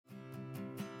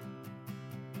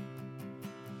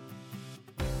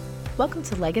Welcome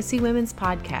to Legacy Women's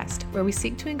Podcast, where we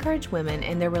seek to encourage women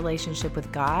in their relationship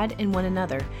with God and one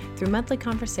another through monthly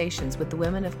conversations with the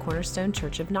women of Cornerstone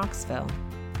Church of Knoxville.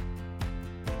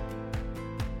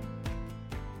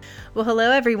 Well, hello,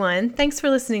 everyone. Thanks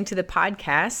for listening to the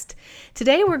podcast.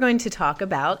 Today, we're going to talk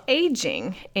about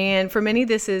aging. And for many,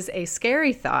 this is a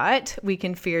scary thought. We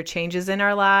can fear changes in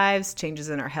our lives, changes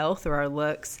in our health or our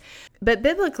looks. But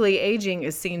biblically, aging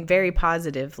is seen very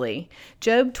positively.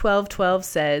 Job 12:12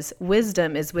 says,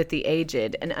 "Wisdom is with the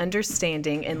aged, and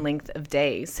understanding in length of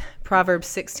days." Proverbs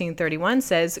 16:31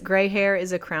 says, "Gray hair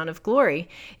is a crown of glory.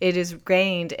 It is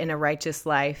gained in a righteous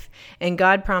life." And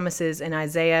God promises in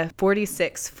Isaiah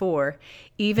 46:4,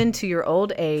 "Even to your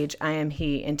old age I am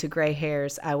he, and to gray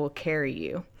hairs I will carry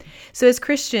you." So as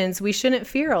Christians, we shouldn't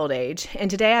fear old age.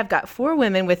 And today I've got 4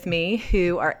 women with me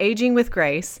who are aging with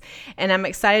grace, and I'm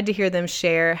excited to hear them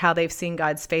share how they've seen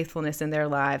God's faithfulness in their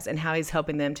lives and how he's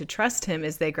helping them to trust him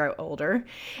as they grow older.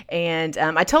 And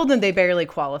I told them they barely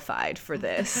qualified for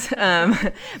this,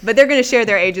 but they're going to share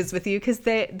their ages with you because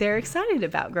they're excited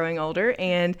about growing older.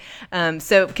 And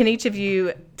so can each of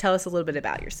you tell us a little bit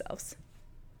about yourselves?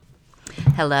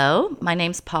 Hello, my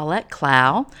name's Paulette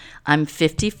Clow. I'm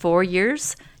 54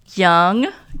 years young.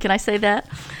 Can I say that?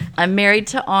 I'm married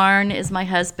to Arn, is my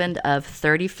husband of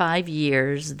 35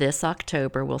 years. This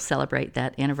October, we'll celebrate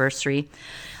that anniversary.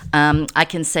 I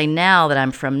can say now that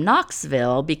I'm from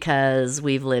Knoxville because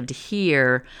we've lived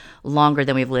here longer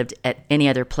than we've lived at any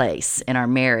other place in our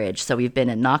marriage. So we've been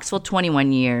in Knoxville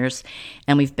 21 years,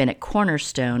 and we've been at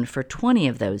Cornerstone for 20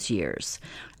 of those years.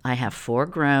 I have 4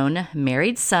 grown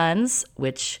married sons,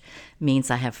 which means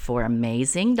I have 4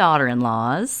 amazing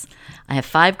daughter-in-laws. I have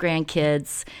 5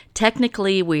 grandkids.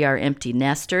 Technically, we are empty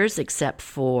nesters, except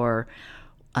for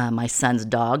my son's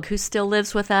dog, who still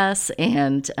lives with us.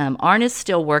 And Arn is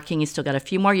still working. He's still got a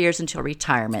few more years until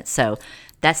retirement. So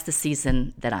that's the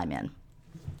season that I'm in.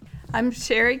 I'm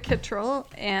Sherry Kittrell,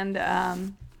 and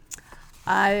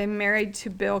I'm married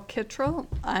to Bill Kittrell.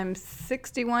 I'm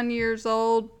 61 years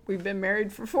old. We've been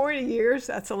married for 40 years.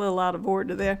 That's a little out of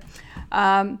order there.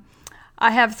 I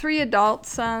have 3 adult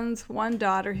sons, 1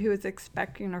 daughter who is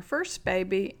expecting her first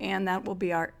baby, and that will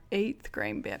be our 8th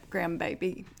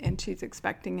grandbaby, and she's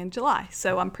expecting in July.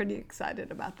 So I'm pretty excited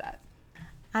about that.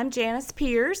 I'm Janice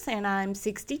Pierce, and I'm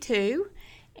 62,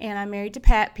 and I'm married to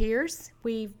Pat Pierce.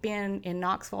 We've been in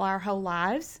Knoxville our whole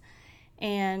lives,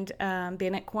 and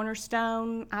been at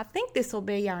Cornerstone. I think this will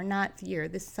be our 9th year.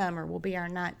 This summer will be our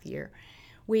 9th year.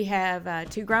 We have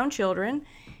 2 grown children,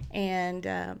 and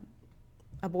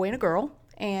a boy and a girl,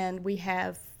 and we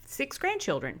have 6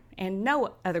 grandchildren, and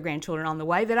no other grandchildren on the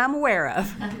way that I'm aware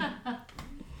of.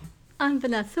 I'm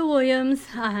Vanessa Williams.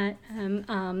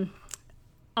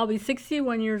 I'll be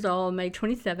 61 years old May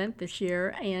 27th this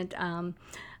year, and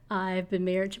I've been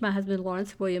married to my husband,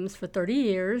 Lawrence Williams, for 30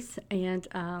 years, and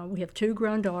we have 2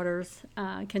 grown daughters,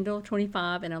 Kendall,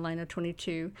 25, and Elena,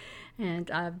 22,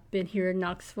 and I've been here in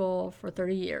Knoxville for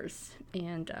 30 years,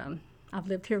 and I've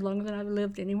lived here longer than I've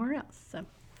lived anywhere else. So,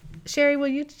 Sherry, will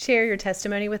you share your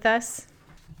testimony with us?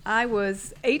 I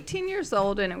was 18 years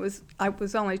old, and I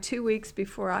was only 2 weeks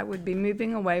before I would be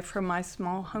moving away from my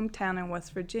small hometown in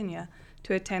West Virginia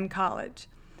to attend college.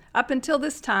 Up until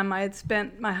this time, I had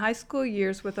spent my high school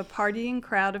years with a partying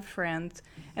crowd of friends,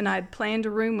 and I had planned a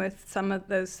room with some of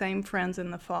those same friends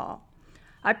in the fall.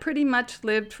 I pretty much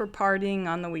lived for partying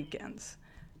on the weekends.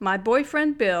 My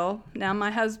boyfriend, Bill, now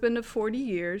my husband of 40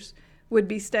 years, would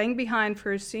be staying behind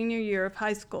for his senior year of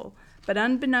high school, but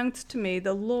unbeknownst to me,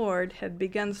 the Lord had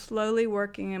begun slowly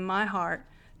working in my heart,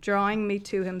 drawing me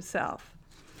to himself.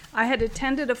 I had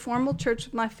attended a formal church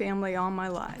with my family all my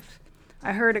life.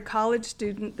 I heard a college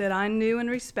student that I knew and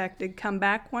respected come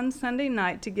back one Sunday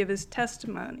night to give his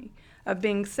testimony of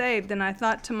being saved, and I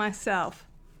thought to myself,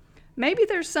 maybe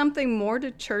there's something more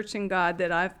to church and God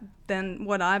than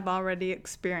what I've already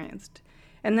experienced.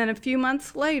 And then a few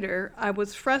months later, I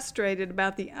was frustrated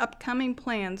about the upcoming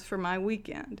plans for my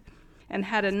weekend and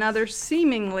had another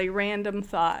seemingly random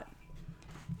thought.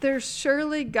 There's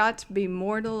surely got to be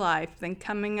more to life than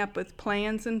coming up with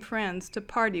plans and friends to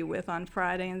party with on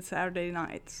Friday and Saturday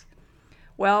nights.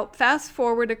 Well, fast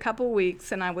forward a couple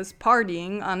weeks, and I was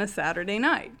partying on a Saturday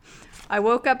night. I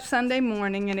woke up Sunday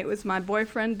morning, and it was my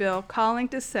boyfriend Bill calling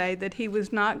to say that he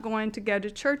was not going to go to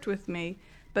church with me,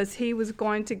 but he was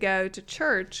going to go to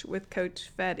church with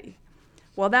Coach Fetty.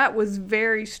 Well, that was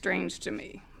very strange to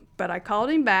me, but I called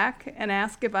him back and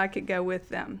asked if I could go with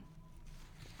them.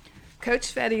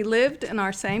 Coach Fetty lived in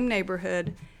our same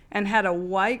neighborhood and had a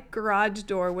white garage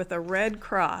door with a red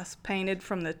cross painted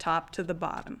from the top to the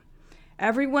bottom.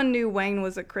 Everyone knew Wayne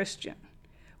was a Christian.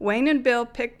 Wayne and Bill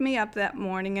picked me up that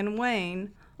morning in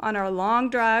Wayne on our long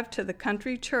drive to the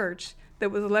country church that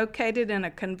was located in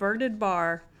a converted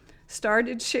bar,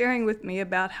 started sharing with me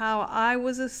about how I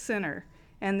was a sinner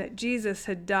and that Jesus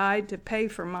had died to pay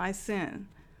for my sin.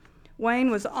 Wayne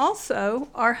was also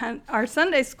our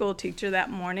Sunday school teacher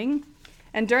that morning,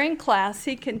 and during class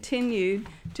he continued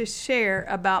to share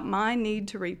about my need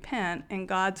to repent and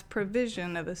God's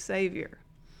provision of a Savior.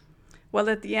 Well,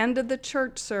 at the end of the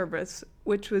church service,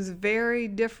 which was very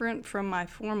different from my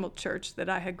formal church that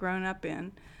I had grown up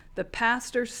in, the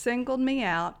pastor singled me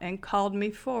out and called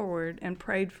me forward and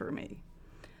prayed for me.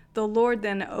 The Lord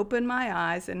then opened my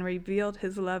eyes and revealed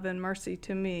his love and mercy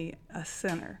to me, a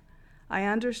sinner. I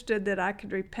understood that I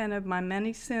could repent of my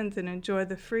many sins and enjoy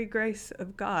the free grace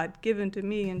of God given to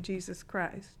me in Jesus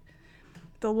Christ.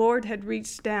 The Lord had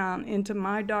reached down into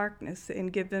my darkness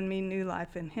and given me new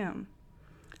life in him.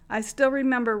 I still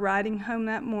remember riding home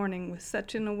that morning with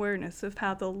such an awareness of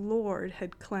how the Lord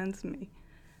had cleansed me.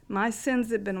 My sins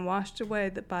had been washed away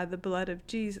by the blood of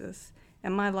Jesus,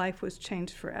 and my life was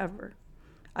changed forever.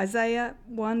 Isaiah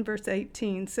 1 verse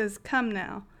 18 says, "Come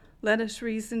now, let us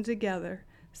reason together,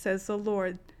 says the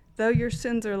Lord. Though your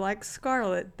sins are like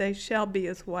scarlet, they shall be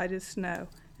as white as snow,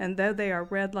 and though they are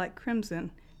red like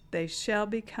crimson, they shall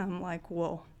become like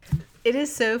wool." It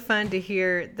is so fun to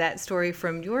hear that story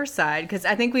from your side, because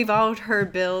I think we've all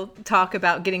heard Bill talk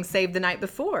about getting saved the night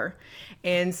before.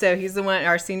 And so he's the one,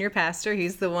 our senior pastor,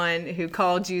 he's the one who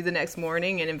called you the next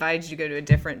morning and invited you to go to a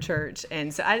different church.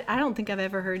 And so I don't think I've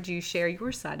ever heard you share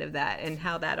your side of that and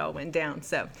how that all went down.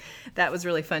 So that was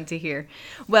really fun to hear.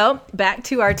 Well, back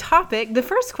to our topic. The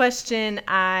first question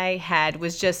I had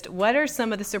was just, what are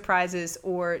some of the surprises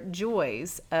or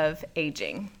joys of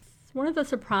aging? One of the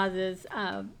surprises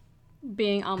of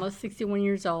being almost 61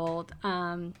 years old,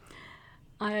 I'm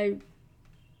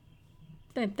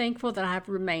thankful that I've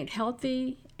remained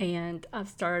healthy, and I've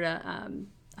started a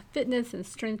fitness and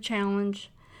strength challenge,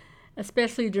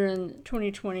 especially during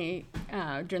 2020,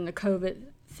 during the COVID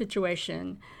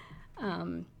situation,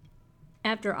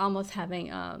 after almost having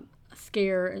a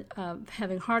scare of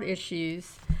having heart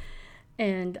issues,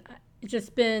 and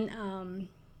just been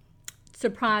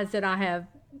surprised that I have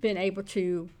been able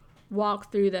to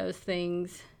walk through those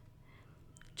things,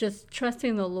 just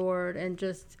trusting the Lord and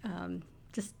just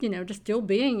still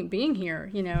being here,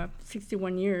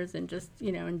 61 years, and just,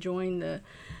 enjoying the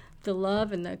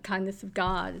love and the kindness of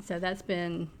God. So that's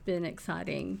been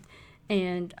exciting.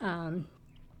 And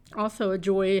also a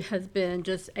joy has been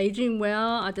just aging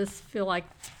well. I just feel like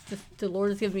the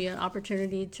Lord has given me an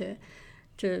opportunity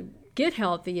to get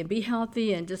healthy and be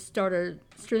healthy and just start a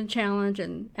strength challenge.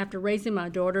 And after raising my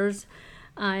daughters,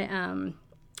 I am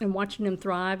watching them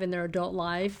thrive in their adult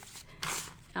life.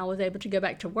 I was able to go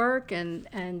back to work and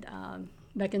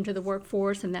back into the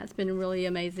workforce, and that's been really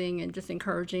amazing and just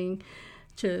encouraging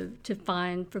to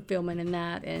find fulfillment in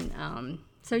that. And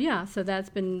so that's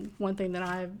been one thing that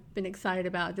I've been excited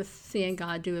about, just seeing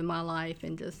God do in my life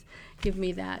and just give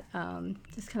me that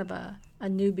just kind of a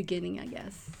new beginning, I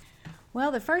guess.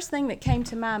 Well, the first thing that came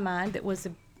to my mind that was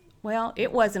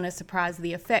it wasn't a surprise.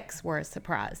 The effects were a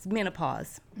surprise.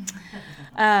 Menopause.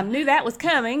 Knew that was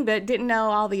coming, but didn't know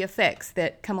all the effects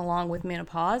that come along with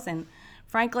menopause. And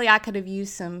frankly, I could have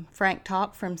used some frank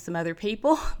talk from some other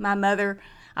people. My mother,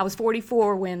 I was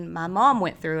 44 when my mom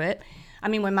went through it.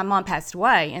 When my mom passed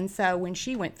away. And so when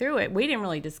she went through it, we didn't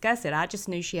really discuss it. I just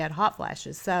knew she had hot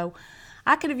flashes. So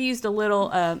I could have used a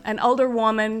little, an older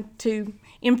woman to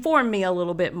inform me a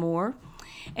little bit more.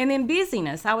 And then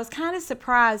busyness. I was kind of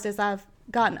surprised as I've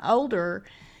gotten older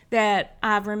that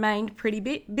I've remained pretty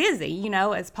busy.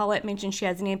 As Paulette mentioned, she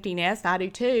has an empty nest. I do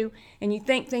too. And you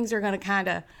think things are going to kind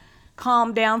of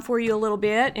calm down for you a little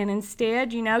bit. And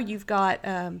instead, you've got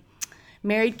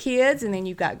married kids, and then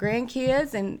you've got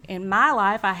grandkids. And in my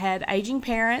life, I had aging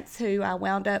parents who I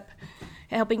wound up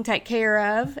helping take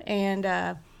care of.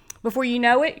 And before you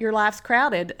know it, your life's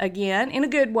crowded again in a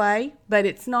good way, but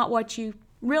it's not what you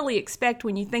really expect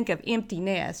when you think of empty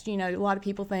nest. A lot of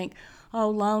people think, oh,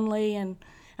 lonely, and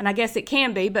I guess it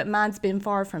can be, but mine's been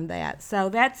far from that. So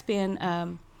that's been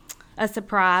a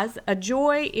surprise. A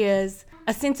joy is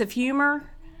a sense of humor,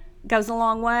 goes a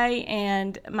long way,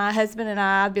 and my husband and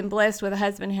I've been blessed with a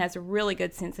husband who has a really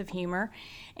good sense of humor,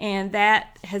 and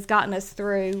that has gotten us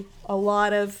through a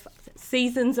lot of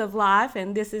seasons of life,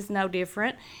 and this is no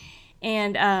different.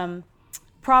 And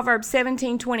Proverbs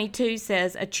 17:22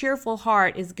 says, "A cheerful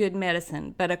heart is good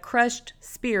medicine, but a crushed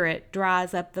spirit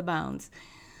dries up the bones."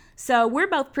 So we're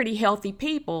both pretty healthy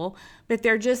people, but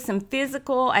there are just some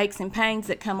physical aches and pains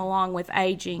that come along with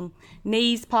aging.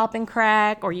 Knees pop and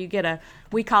crack, or you get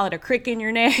we call it a crick in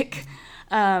your neck.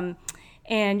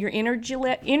 And your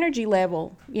energy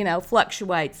level,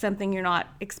 fluctuates, something you're not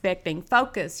expecting.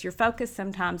 Your focus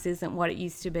sometimes isn't what it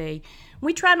used to be.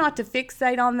 We try not to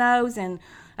fixate on those, and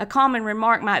a common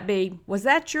remark might be, was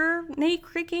that your knee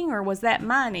creaking or was that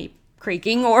my knee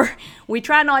creaking? Or we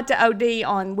try not to OD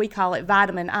on, we call it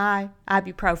vitamin I,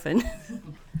 ibuprofen.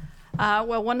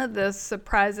 Well, one of the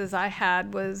surprises I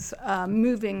had was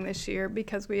moving this year,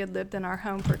 because we had lived in our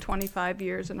home for 25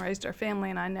 years and raised our family,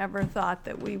 and I never thought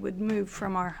that we would move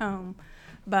from our home.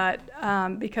 But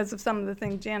because of some of the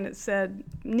things Janet said,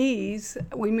 knees,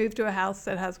 we moved to a house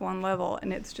that has one level,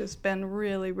 and it's just been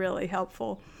really, really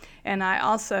helpful. And I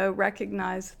also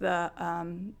recognize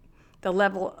the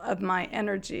level of my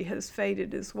energy has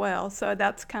faded as well. So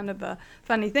that's kind of a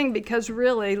funny thing, because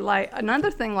really, like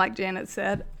another thing, like Janet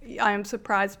said, I am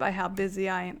surprised by how busy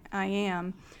I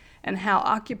am and how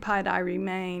occupied I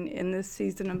remain in this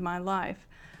season of my life.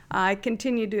 I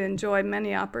continue to enjoy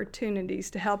many opportunities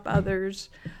to help others.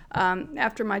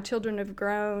 After my children have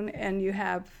grown, and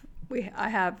I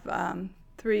have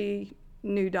 3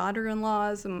 new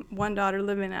daughter-in-laws and 1 daughter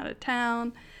living out of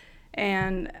town,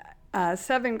 and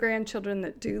 7 grandchildren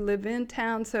that do live in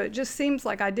town. So it just seems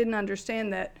like I didn't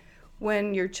understand that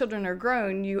when your children are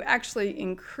grown, you actually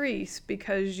increase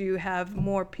because you have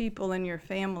more people in your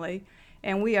family.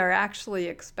 And we are actually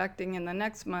expecting in the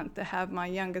next month to have my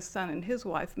youngest son and his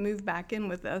wife move back in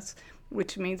with us,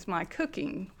 which means my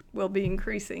cooking will be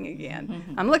increasing again.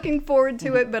 Mm-hmm. I'm looking forward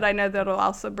to it, but I know that'll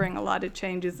also bring a lot of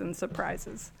changes and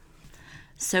surprises.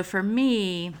 So for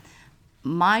me,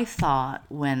 my thought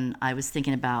when I was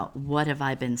thinking about what have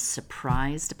I been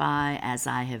surprised by as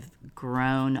I have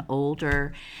grown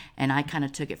older, and I kind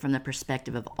of took it from the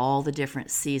perspective of all the different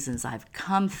seasons I've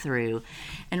come through.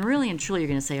 And really and truly, you're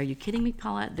going to say, are you kidding me,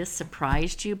 Paulette? This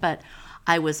surprised you? But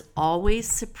I was always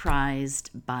surprised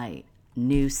by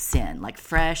new sin, like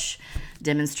fresh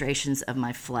demonstrations of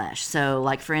my flesh. So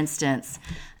like, for instance,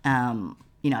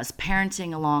 I was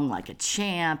parenting along like a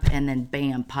champ, and then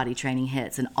bam, potty training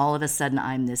hits, and all of a sudden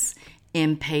I'm this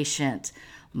impatient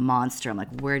monster. I'm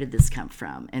like, where did this come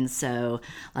from? And so,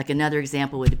 like, another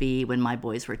example would be when my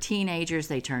boys were teenagers,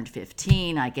 they turned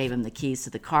 15, I gave them the keys to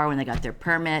the car when they got their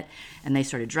permit, and they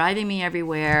started driving me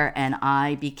everywhere, and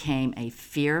I became a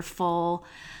fearful,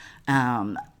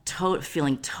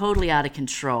 feeling totally out of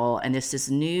control, and this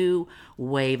new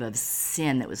wave of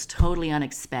sin that was totally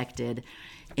unexpected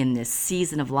in this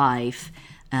season of life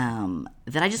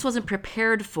that I just wasn't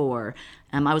prepared for.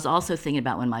 I was also thinking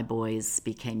about when my boys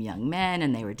became young men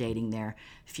and they were dating their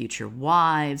future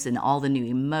wives, and all the new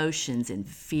emotions and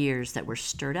fears that were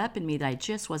stirred up in me that I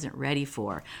just wasn't ready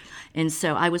for. And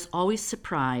so I was always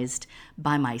surprised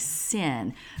by my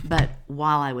sin. But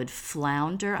while I would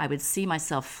flounder, I would see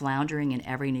myself floundering in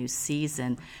every new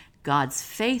season, God's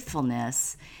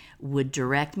faithfulness would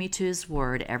direct me to his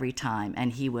word every time.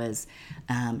 And he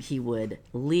would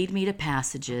lead me to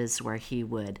passages where he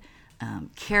would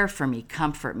care for me,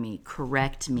 comfort me,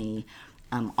 correct me,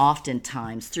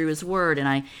 oftentimes through his word.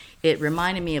 And it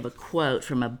reminded me of a quote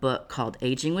from a book called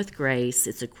Aging with Grace.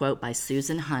 It's a quote by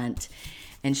Susan Hunt.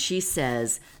 And she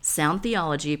says, sound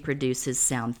theology produces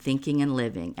sound thinking and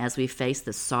living. As we face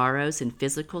the sorrows and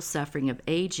physical suffering of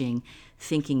aging,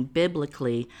 thinking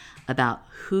biblically about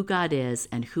who God is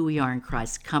and who we are in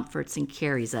Christ comforts and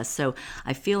carries us. So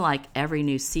I feel like every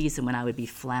new season when I would be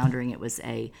floundering, it was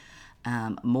a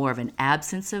more of an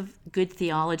absence of good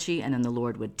theology, and then the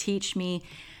Lord would teach me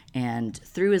and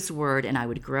through his word, and I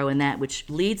would grow in that, which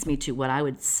leads me to what I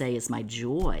would say is my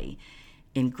joy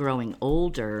in growing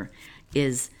older,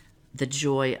 is the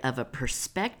joy of a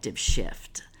perspective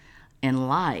shift in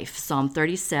life. Psalm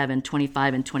 37,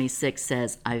 25 and 26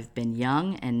 says, I've been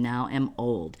young and now am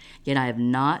old, yet I have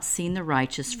not seen the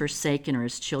righteous forsaken or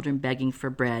his children begging for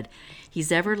bread.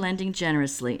 He's ever lending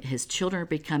generously. His children are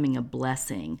becoming a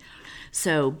blessing.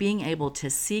 So being able to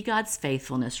see God's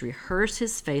faithfulness, rehearse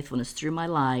his faithfulness through my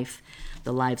life,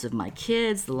 the lives of my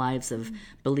kids, the lives of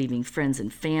believing friends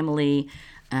and family,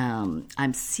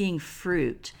 I'm seeing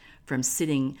fruit from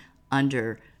sitting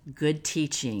under good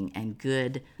teaching and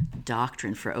good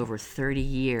doctrine for over 30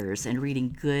 years and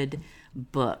reading good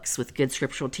books with good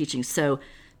scriptural teaching. So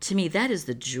to me, that is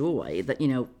the joy that,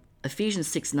 Ephesians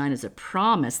 6:9 is a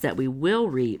promise that we will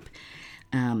reap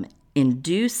in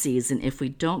due season if we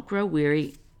don't grow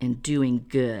weary in doing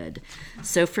good.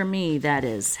 So for me, that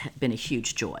has been a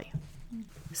huge joy.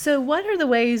 So what are the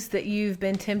ways that you've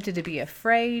been tempted to be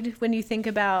afraid when you think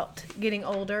about getting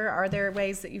older? Are there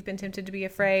ways that you've been tempted to be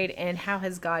afraid, and how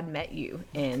has God met you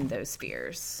in those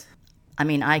fears? I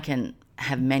mean, I can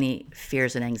have many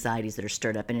fears and anxieties that are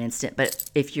stirred up in an instant. But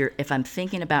if I'm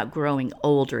thinking about growing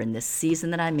older in this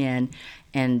season that I'm in,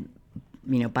 and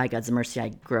by God's mercy, I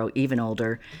grow even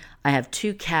older, I have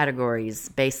two categories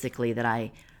basically that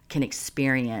I can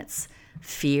experience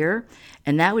fear,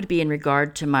 and that would be in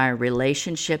regard to my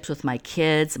relationships with my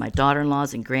kids, my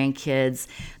daughter-in-laws and grandkids,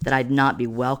 that I'd not be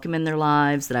welcome in their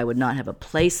lives, that I would not have a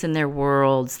place in their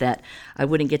worlds, that I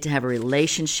wouldn't get to have a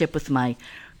relationship with my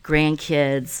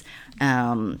grandkids.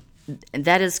 And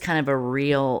that is kind of a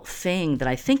real thing that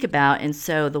I think about. And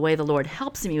so the way the Lord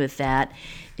helps me with that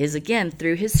is, again,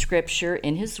 through his scripture,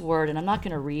 in his word. And I'm not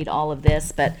going to read all of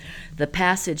this, but the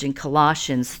passage in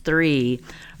Colossians 3,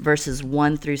 verses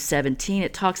 1 through 17,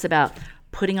 it talks about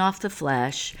putting off the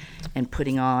flesh and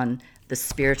putting on the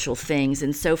spiritual things.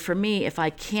 And so for me, if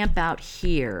I camp out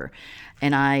here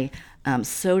and I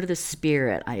sow to the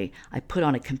Spirit, I put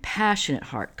on a compassionate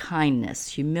heart, kindness,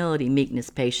 humility, meekness,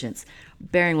 patience,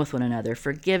 bearing with one another,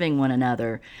 forgiving one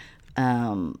another,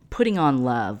 putting on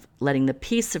love, letting the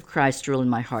peace of Christ rule in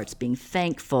my hearts, being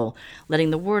thankful,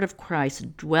 letting the word of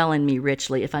Christ dwell in me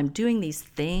richly. If I'm doing these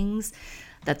things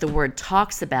that the word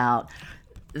talks about,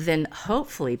 then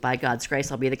hopefully by God's grace,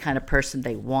 I'll be the kind of person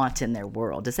they want in their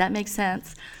world. Does that make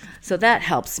sense? So that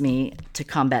helps me to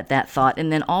combat that thought.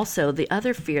 And then also the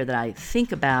other fear that I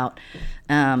think about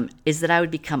is that I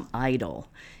would become idle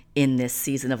in this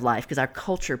season of life, because our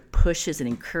culture pushes and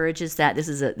encourages that. This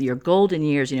is your golden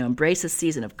years, embrace a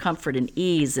season of comfort and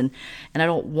ease, and I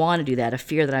don't want to do that. A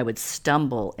fear that I would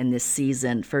stumble in this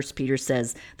season. 1 Peter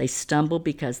says they stumble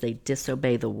because they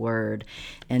disobey the word,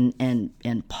 and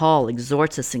Paul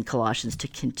exhorts us in Colossians to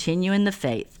continue in the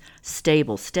faith,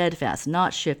 stable, steadfast,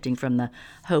 not shifting from the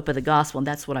hope of the gospel, and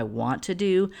that's what I want to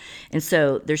do. And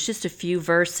so there's just a few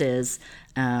verses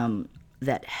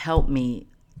that help me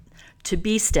to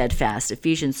be steadfast.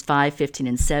 Ephesians 5, 15,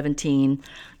 and 17.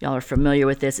 Y'all are familiar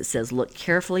with this. It says, look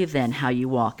carefully then how you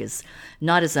walk, as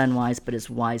not as unwise, but as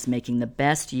wise, making the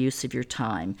best use of your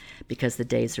time, because the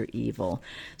days are evil.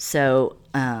 So,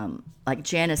 like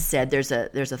Janice said, there's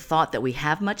a thought that we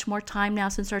have much more time now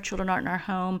since our children aren't in our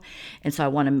home. And so I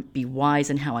want to be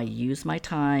wise in how I use my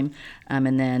time.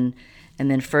 And then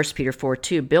 1 Peter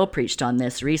 4:2, Bill preached on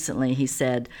this recently. He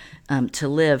said, to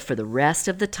live for the rest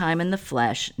of the time in the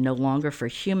flesh, no longer for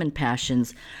human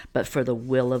passions, but for the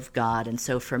will of God. And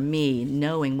so for me,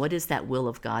 knowing what is that will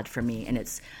of God for me, and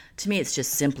to me it's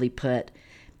just simply put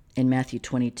in Matthew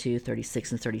 22,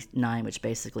 36 and 39, which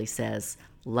basically says,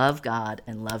 love God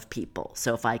and love people.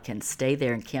 So if I can stay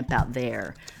there and camp out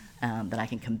there, then I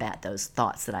can combat those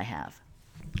thoughts that I have.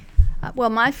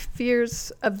 Well, my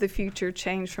fears of the future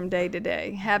change from day to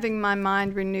day. Having my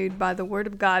mind renewed by the Word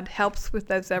of God helps with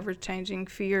those ever-changing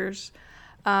fears.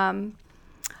 I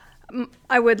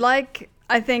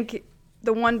think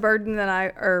the one burden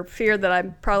or fear that I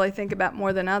probably think about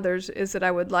more than others is that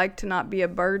I would like to not be a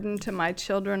burden to my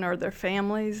children or their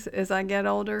families as I get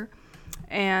older.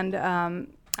 And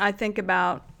I think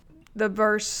about the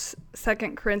verse, 2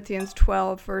 Corinthians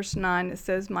 12, verse 9, it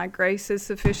says, my grace is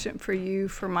sufficient for you,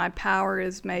 for my power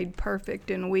is made perfect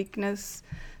in weakness.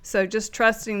 So just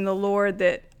trusting the Lord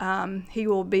that he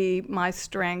will be my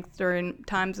strength during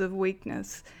times of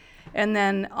weakness. And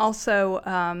then also,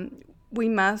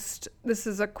 this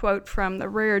is a quote from The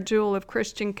Rare Jewel of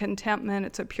Christian Contentment.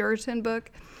 It's a Puritan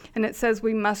book. And it says,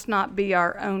 we must not be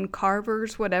our own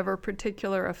carvers, whatever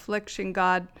particular affliction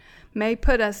God may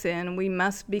put us in, we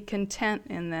must be content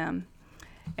in them.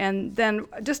 And then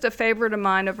just a favorite of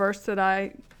mine, a verse that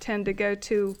I tend to go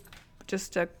to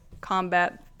just to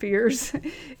combat fears,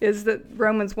 is that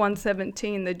Romans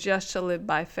 1:17, the just shall live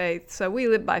by faith. So we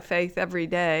live by faith every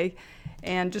day,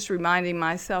 and just reminding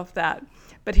myself that.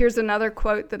 But here's another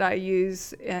quote that I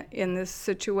use in this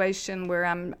situation where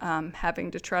I'm having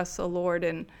to trust the Lord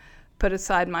and put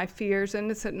aside my fears. And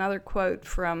it's another quote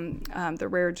from The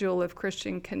Rare Jewel of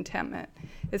Christian Contentment.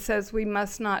 It says, we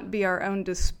must not be our own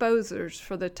disposers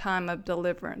for the time of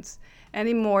deliverance,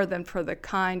 any more than for the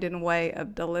kind and way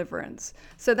of deliverance.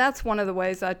 So that's one of the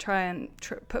ways I try and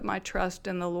put my trust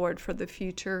in the Lord for the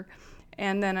future.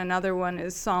 And then another one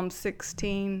is Psalm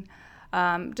 16.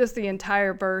 Just the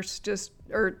entire verse,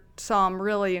 Psalm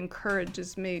really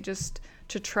encourages me just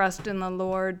to trust in the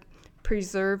Lord.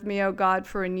 Preserve me, O God,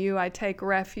 for in you I take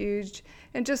refuge.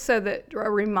 And just so that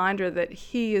a reminder that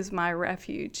he is my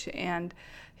refuge, and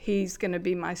he's going to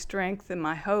be my strength and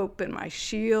my hope and my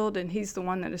shield, and he's the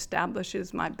one that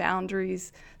establishes my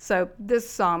boundaries. So this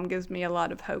psalm gives me a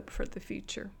lot of hope for the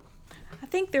future. I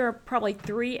think there are probably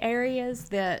three areas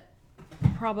that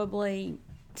probably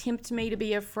tempt me to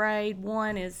be afraid.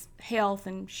 One is health,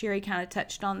 and Sherry kind of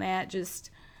touched on that,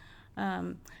 just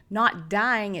not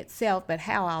dying itself, but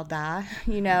how I'll die.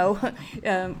 I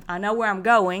know where I'm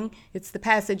going. It's the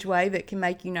passageway that can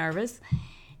make you nervous.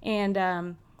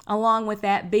 And along with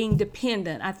that, being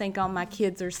dependent, I think, on my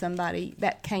kids or somebody.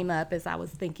 That came up as I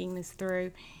was thinking this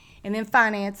through. And then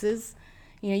finances.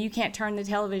 You can't turn the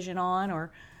television on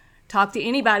or talk to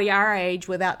anybody our age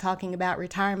without talking about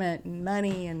retirement and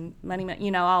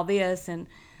money, all this. And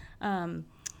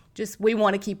just we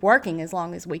want to keep working as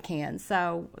long as we can.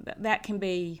 So that can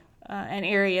be an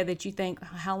area that you think,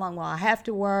 how long will I have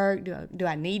to work? Do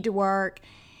I need to work?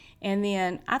 And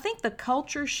then I think the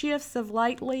culture shifts of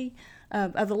lately,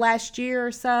 of the last year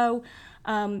or so,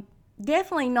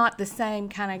 definitely not the same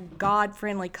kind of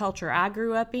God-friendly culture I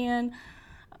grew up in.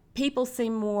 People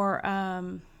seem more,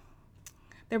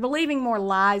 they're believing more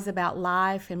lies about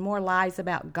life and more lies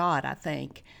about God, I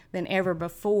think, than ever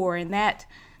before. And that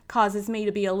causes me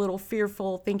to be a little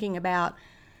fearful, thinking about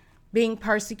being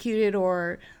persecuted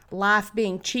or life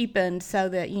being cheapened so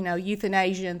that,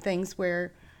 euthanasia and things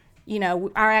where,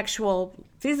 our actual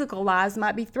physical lives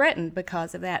might be threatened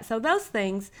because of that. So those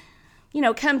things,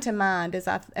 come to mind as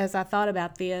I thought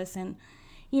about this. And,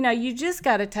 you just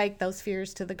got to take those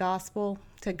fears to the gospel,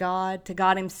 to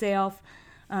God himself,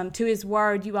 to his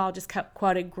word. You all just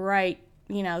quoted great,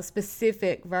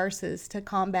 specific verses to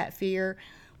combat fear.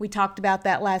 We talked about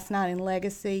that last night in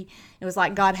Legacy. It was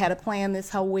like God had a plan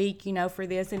this whole week, for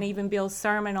this. And even Bill's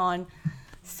sermon on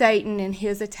Satan and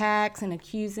his attacks and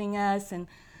accusing us and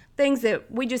things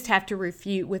that we just have to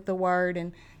refute with the word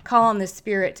and call on the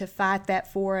Spirit to fight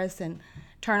that for us and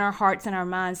turn our hearts and our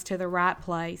minds to the right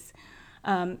place.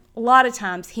 A lot of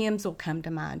times hymns will come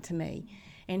to mind to me.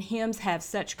 And hymns have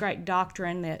such great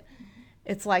doctrine that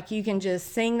it's like you can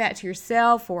just sing that to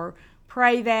yourself or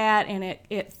pray that, and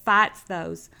it fights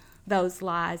those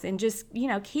lies. And just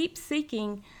keep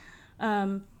seeking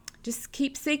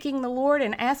the Lord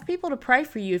and ask people to pray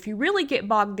for you if you really get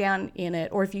bogged down in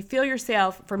it, or if you feel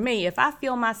yourself. For me, if I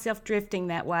feel myself drifting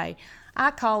that way,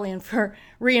 I call in for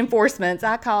reinforcements.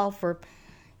 I call for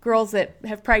girls that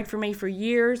have prayed for me for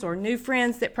years or new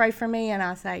friends that pray for me, and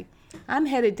I say, I'm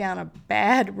headed down a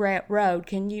bad road.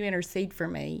 Can you intercede for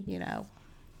me?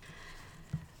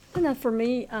 For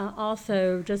me,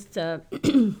 also, just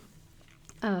fear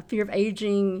of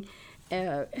aging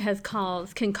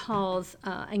can cause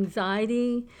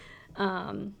anxiety,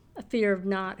 a fear of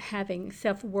not having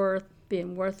self-worth,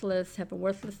 being worthless, having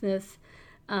worthlessness,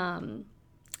 and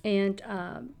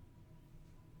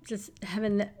just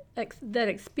having that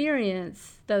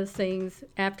experience, those things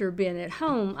after being at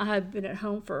home. I have been at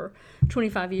home for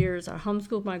 25 years. I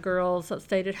homeschooled my girls, so I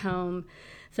stayed at home.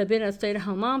 So being a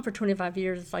stay-at-home mom for 25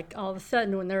 years, it's like all of a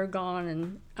sudden when they're gone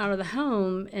and out of the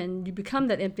home and you become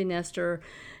that empty nester,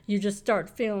 you just start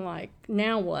feeling like,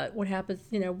 now what? What happens?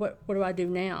 What do I do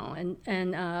now?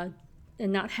 And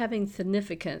not having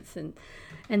significance.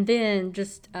 And then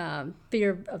just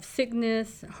fear of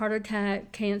sickness, heart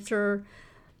attack, cancer,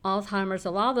 Alzheimer's.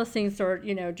 A lot of those things are,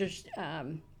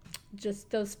 just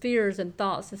those fears and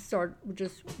thoughts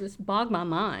just bog my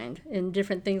mind and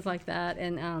different things like that.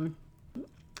 And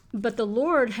but the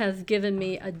Lord has given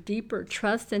me a deeper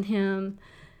trust in Him,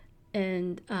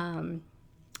 and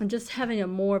just having a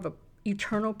more of a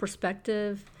eternal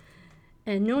perspective,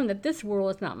 and knowing that this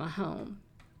world is not my home,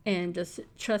 and just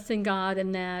trusting God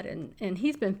in that. And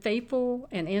He's been faithful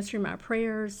and answering my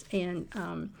prayers, and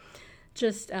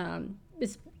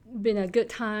it's been a good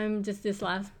time just this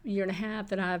last year and a half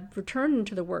that I've returned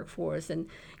into the workforce and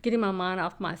getting my mind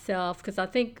off myself, because I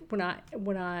think when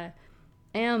I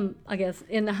am, I guess,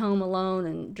 in the home alone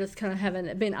and just kind of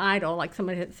having been idle, like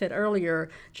somebody had said earlier,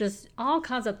 just all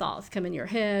kinds of thoughts come in your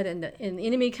head, and the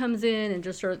enemy comes in and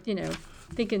just start,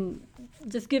 thinking,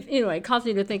 causing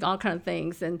you to think all kinds of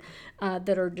things and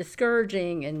that are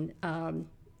discouraging and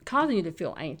causing you to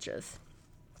feel anxious.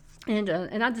 And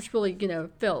I just really,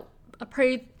 I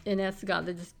prayed and asked God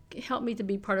to just help me to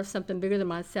be part of something bigger than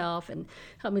myself and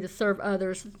help me to serve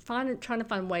others, trying to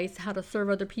find ways how to serve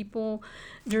other people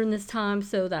during this time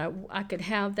so that I could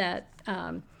have that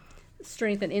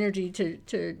strength and energy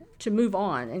to move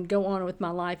on and go on with my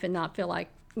life and not feel like,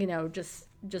 just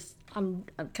I'm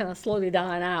kind of slowly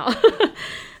dying out.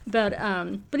 But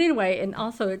anyway, and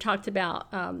also it talked about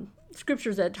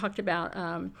scriptures that talked about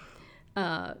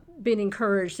being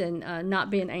encouraged and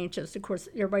not being anxious. Of course,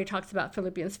 everybody talks about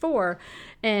Philippians 4,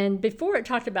 and before it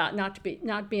talked about not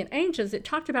being anxious, it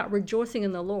talked about rejoicing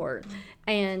in the Lord.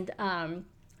 And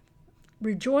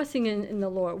rejoicing in the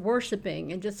Lord,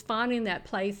 worshiping, and just finding that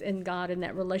place in God and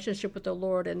that relationship with the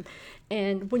Lord.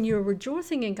 And when you're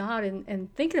rejoicing in God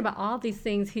and thinking about all these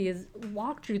things He has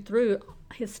walked you through,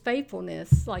 His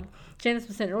faithfulness, like Janice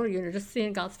was saying earlier, you're just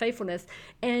seeing God's faithfulness,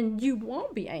 and you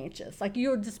won't be anxious. Like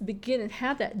you'll just begin to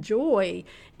have that joy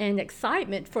and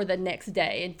excitement for the next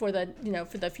day and for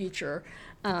the future.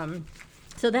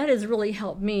 So that has really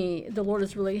helped me. The Lord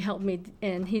has really helped me,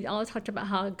 and He always talked about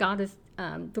how God is.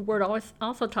 The Word always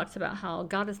also talks about how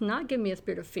God has not given me a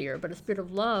spirit of fear, but a spirit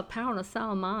of love, power, and a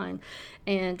sound mind.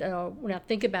 And when I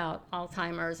think about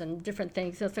Alzheimer's and different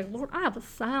things, I say, Lord, I have a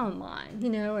sound mind,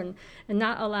 and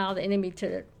not allow the enemy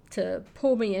to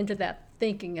pull me into that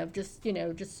thinking of just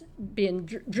being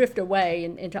drift away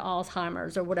into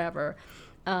Alzheimer's or whatever.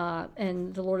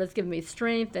 And the Lord has given me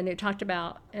strength. And it talked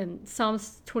about, and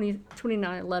Psalms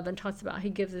 29:11 talks about He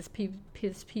gives His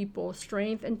people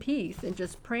strength and peace, and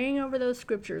just praying over those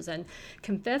scriptures and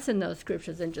confessing those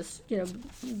scriptures and just,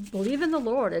 believe in the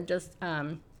Lord and just,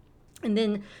 and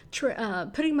then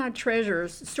putting my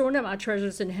treasures, storing up my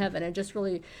treasures in heaven, and just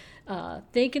really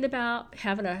thinking about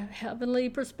having a heavenly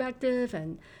perspective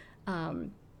and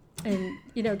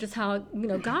just how,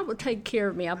 God will take care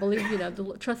of me. I believe,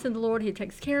 trust in the Lord, He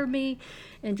takes care of me.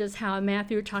 And just how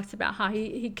Matthew talks about how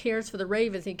he cares for the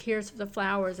ravens, He cares for the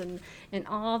flowers and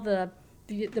all the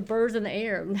birds in the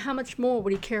air. And how much more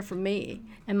would He care for me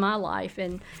and my life?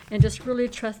 And just really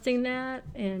trusting that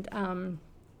and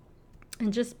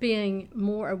just being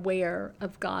more aware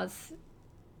of God's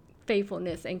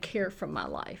faithfulness and care for my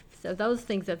life. So those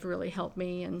things have really helped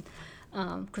me. And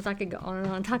because I could go on and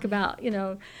on and talk about,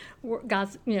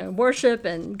 God's, worship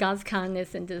and God's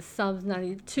kindness. And just Psalms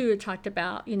 92, it talked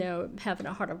about, having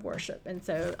a heart of worship. And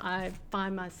so I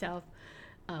find myself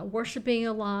worshiping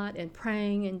a lot and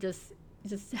praying and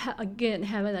again,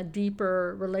 having a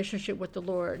deeper relationship with the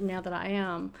Lord now that I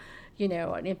am,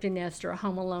 an empty nest or a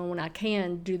home alone, I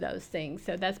can do those things.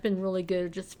 So that's been really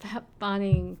good, just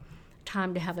finding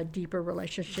time to have a deeper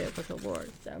relationship with the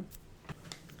Lord. So.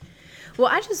 Well,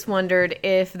 I just wondered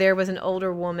if there was an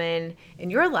older woman in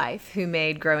your life who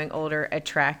made growing older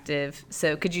attractive.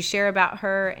 So could you share about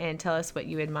her and tell us what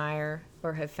you admire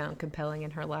or have found compelling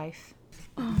in her life?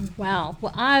 Oh, wow.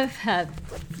 Well, I've had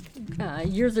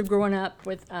years of growing up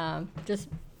with just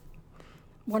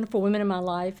wonderful women in my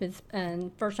life.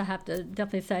 And first I have to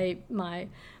definitely say my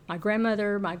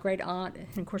grandmother, my great aunt,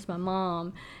 and of course my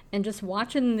mom. And just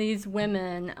watching these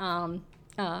women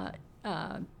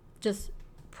just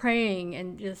praying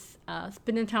and just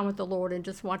spending time with the Lord and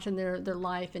just watching their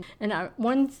life. And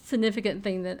one significant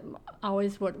thing that I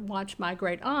always would watch my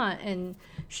great aunt, and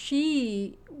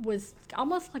she was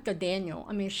almost like a Daniel.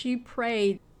 I mean, she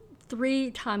prayed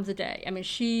 3 times a day. I mean,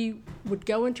 she would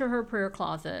go into her prayer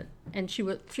closet, and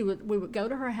we would go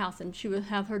to her house, and she would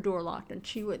have her door locked,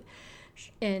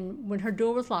 and when her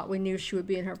door was locked, we knew she would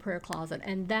be in her prayer closet.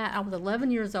 And that, I was 11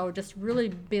 years old, just really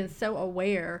being so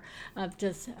aware of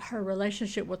just her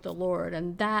relationship with the Lord.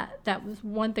 And that was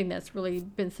one thing that's really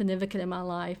been significant in my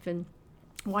life. And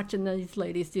watching these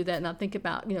ladies do that, and I think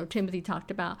about, Timothy talked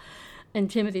about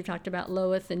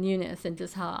Lois and Eunice, and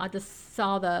just how I just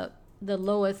saw the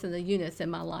Lois and the Eunice in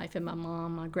my life, and my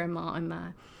mom, my grandma,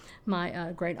 and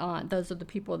my great aunt. Those are the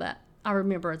people that I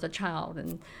remember as a child,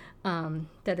 and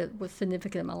that it was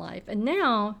significant in my life. And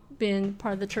now, being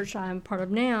part of the church I'm part of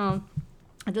now,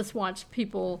 I just watch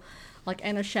people like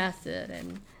Anna Shasted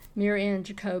and Mary Ann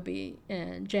Jacoby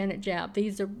and Janet Japp.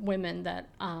 These are women that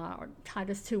are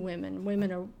Titus 2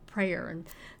 women of prayer. And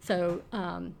so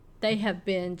they have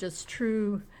been just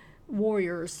true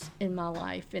warriors in my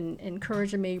life and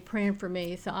encouraging me, praying for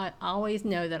me. So I always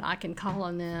know that I can call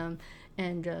on them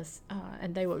and just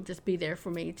and they will just be there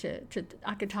for me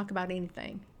I could talk about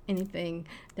anything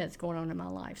that's going on in my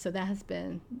life. So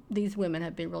these women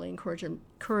have been really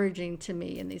encouraging to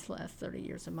me in these last 30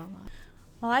 years of my life.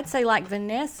 Well, I'd say like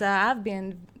Vanessa, I've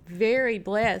been very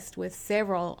blessed with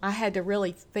several. I had to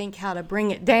really think how to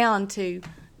bring it down to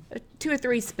 2 or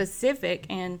 3 specific,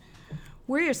 and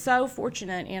we're so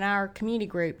fortunate in our community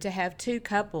group to have 2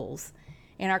 couples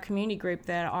in our community group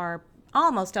that are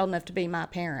almost old enough to be my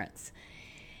parents.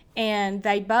 And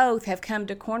they both have come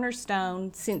to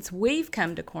Cornerstone since we've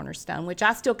come to Cornerstone, which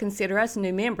I still consider us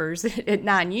new members at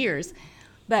 9 years.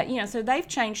 But, so they've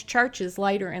changed churches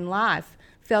later in life,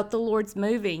 felt the Lord's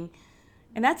moving.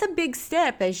 And that's a big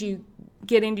step as you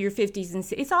get into your 50s and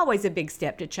 60s. It's always a big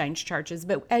step to change churches.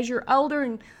 But as you're older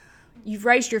and you've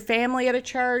raised your family at a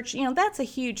church, that's a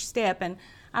huge step. And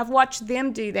I've watched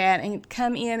them do that and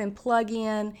come in and plug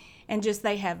in, and just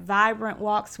they have vibrant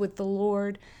walks with the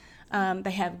Lord.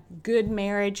 They have good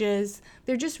marriages.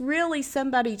 They're just really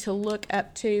somebody to look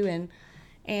up to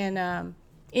and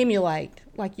emulate,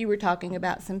 like you were talking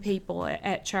about some people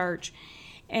at church.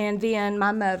 And then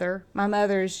my mother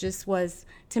was,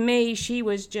 to me, she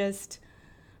was just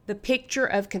the picture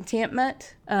of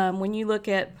contentment. When you look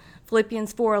at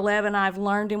Philippians 4:11, I've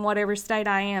learned in whatever state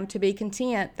I am to be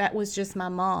content. That was just my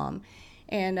mom.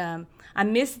 And I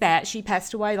miss that. She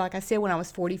passed away, like I said, when I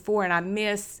was 44, and I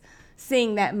miss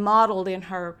seeing that modeled in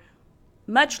her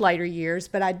much later years,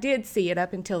 but I did see it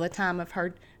up until the time of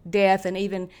her death, and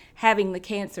even having the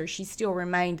cancer, she still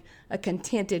remained a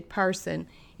contented person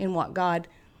in what God,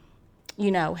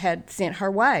 had sent her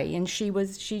way. And she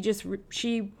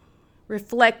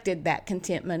reflected that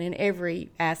contentment in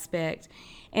every aspect.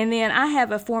 And then I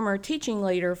have a former teaching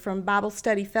leader from Bible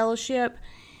Study Fellowship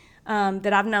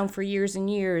that I've known for years and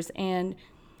years, and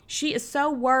she is so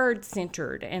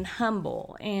word-centered and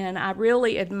humble, and I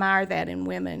really admire that in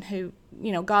women who,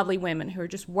 godly women who are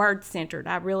just word-centered.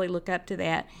 I really look up to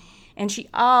that. And she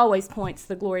always points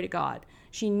the glory to God.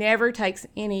 She never takes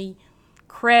any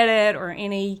credit or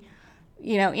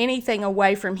anything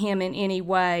away from Him in any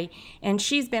way. And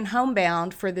she's been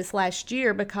homebound for this last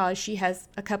year because she has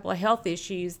a couple of health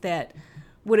issues that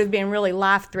would have been really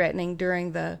life-threatening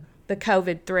during the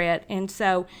COVID threat. And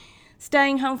so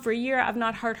staying home for a year, I've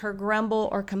not heard her grumble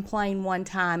or complain one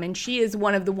time. And she is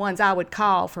one of the ones I would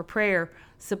call for prayer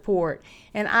support.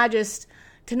 And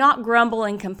to not grumble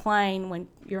and complain when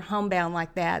you're homebound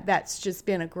like that, that's just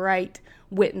been a great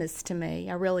witness to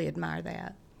me. I really admire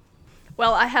that.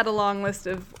 Well, I had a long list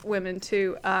of women,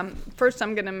 too. First,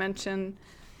 I'm going to mention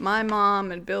my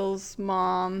mom and Bill's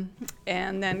mom,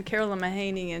 and then Carolyn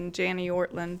Mahaney and Janie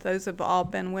Ortland. Those have all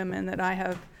been women that I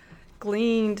have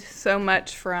gleaned so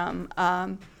much from.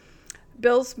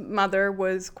 Bill's mother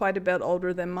was quite a bit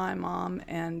older than my mom,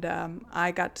 and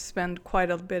I got to spend quite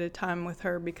a bit of time with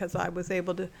her because I was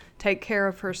able to take care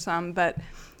of her some. But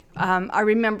I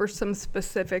remember some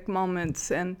specific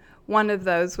moments, and one of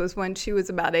those was when she was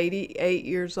about 88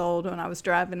 years old when I was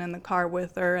driving in the car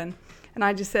with her, and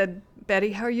I just said,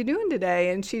 "Betty, how are you doing today?"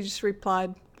 And she just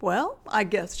replied, "Well, I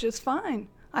guess just fine.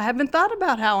 I haven't thought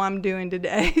about how I'm doing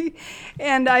today."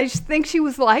 And I think she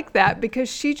was like that because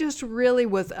she just really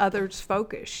was others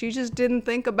focused. She just didn't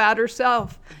think about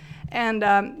herself. And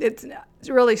it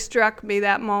really struck me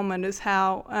that moment is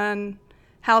how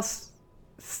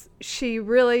she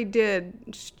really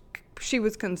did. She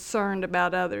was concerned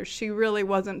about others. She really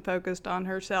wasn't focused on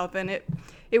herself. And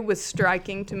it was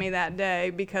striking to me that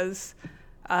day because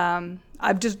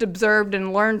I've just observed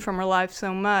and learned from her life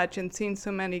so much and seen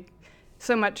so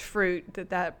much fruit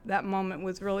that moment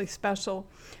was really special.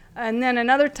 And then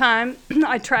another time,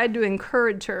 I tried to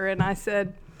encourage her, and I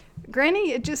said,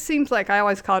 "Granny," it just seems like I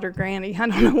always called her Granny. I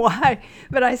don't know why.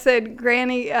 But I said,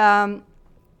 "Granny,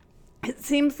 it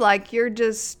seems like you're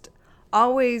just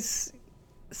always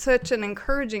such an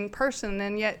encouraging person,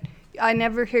 and yet I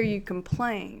never hear you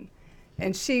complain."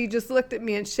 And she just looked at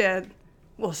me and said,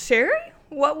 "Well, Sherry,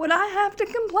 what would I have to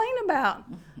complain about?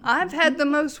 I've had the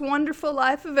most wonderful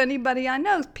life of anybody I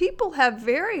know. People have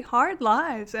very hard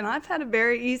lives, and I've had a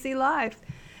very easy life."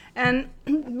 And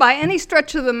by any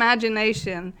stretch of the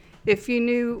imagination, if you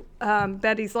knew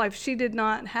Betty's life, she did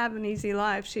not have an easy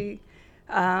life. She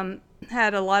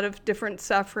had a lot of different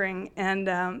suffering, and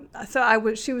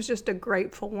she was just a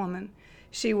grateful woman.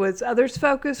 She was others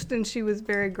focused, and she was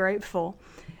very grateful.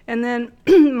 And then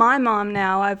my mom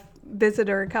now, I've visited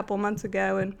her a couple months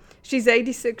ago, and she's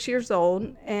 86 years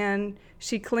old, and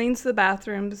she cleans the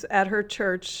bathrooms at her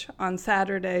church on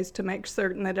Saturdays to make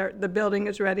certain that the building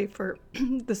is ready for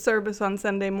the service on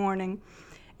Sunday morning.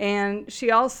 And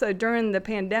she also, during the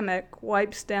pandemic,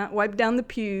 wiped down the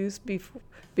pews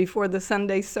before the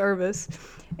Sunday service.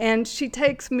 And she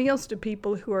takes meals to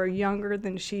people who are younger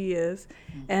than she is.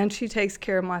 And she takes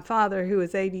care of my father, who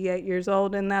is 88 years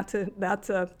old, and that's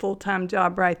a full-time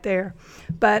job right there.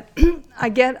 But I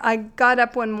got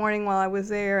up one morning while I was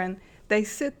there, and they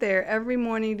sit there every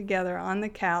morning together on the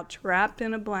couch, wrapped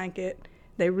in a blanket.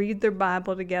 They read their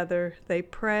Bible together. They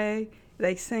pray.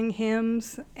 They sing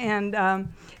hymns. And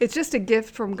it's just a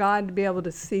gift from God to be able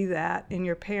to see that in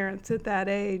your parents at that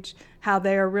age, how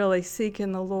they are really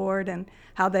seeking the Lord and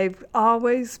how they've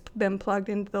always been plugged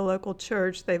into the local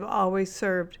church. They've always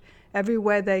served every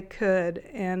way they could.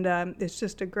 And it's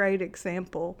just a great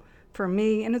example for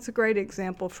me, and it's a great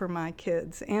example for my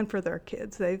kids and for their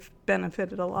kids. They've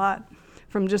benefited a lot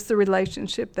from just the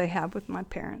relationship they have with my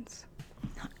parents.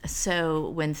 So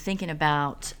when thinking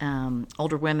about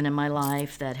older women in my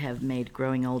life that have made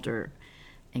growing older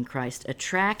in Christ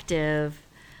attractive,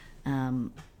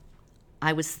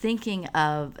 I was thinking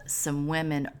of some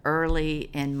women early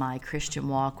in my Christian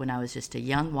walk when I was just a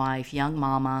young wife, young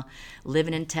mama,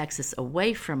 living in Texas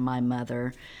away from my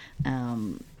mother.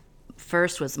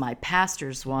 First was my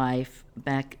pastor's wife.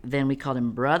 Back then we called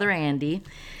him Brother Andy,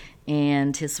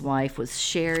 and his wife was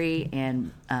Sherry,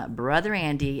 and Brother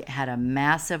Andy had a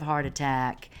massive heart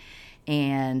attack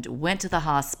and went to the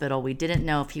hospital. We didn't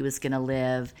know if he was going to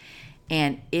live,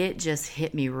 and it just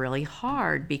hit me really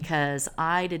hard because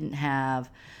I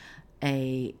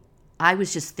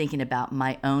was just thinking about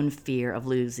my own fear of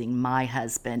losing my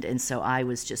husband, and so I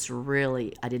was just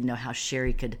really, I didn't know how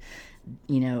Sherry could,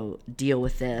 deal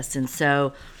with this. And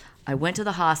so I went to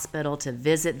the hospital to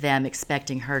visit them,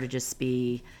 expecting her to just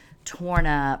be torn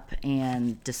up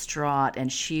and distraught,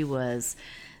 and she was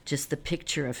just the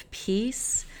picture of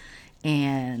peace.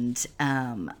 And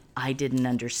I didn't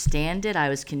understand it. I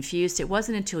was confused. It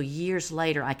wasn't until years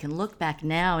later I can look back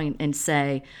now and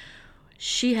say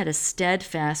she had a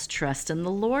steadfast trust in the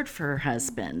Lord for her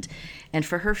husband and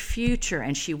for her future,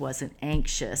 and she wasn't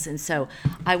anxious. And so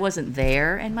I wasn't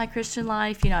there in my Christian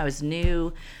life. I was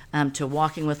new to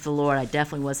walking with the Lord. I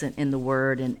definitely wasn't in the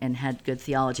Word and had good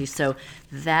theology. So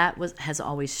that has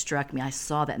always struck me. I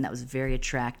saw that, and that was very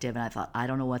attractive, and I thought, I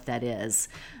don't know what that is,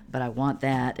 but I want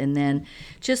that. And then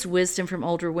just wisdom from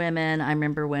older women. I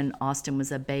remember when Austin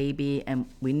was a baby, and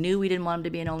we knew we didn't want him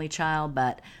to be an only child,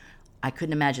 but I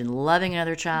couldn't imagine loving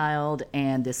another child.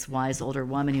 And this wise older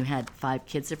woman who had 5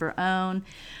 kids of her own,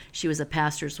 she was a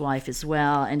pastor's wife as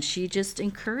well, and she just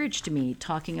encouraged me,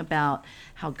 talking about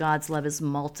how God's love is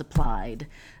multiplied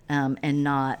and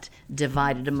not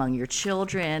divided among your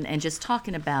children, and just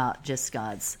talking about just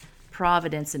God's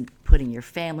providence and putting your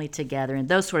family together and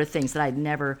those sort of things that I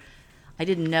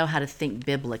didn't know how to think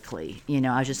biblically.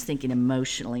 I was just thinking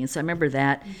emotionally. And so I remember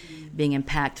that being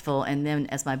impactful. And then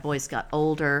as my boys got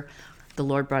older, the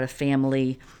Lord brought a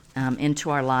family into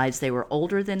our lives. They were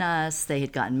older than us. They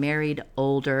had gotten married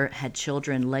older, had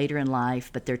children later in life,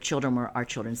 but their children were our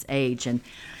children's age.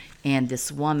 And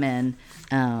this woman,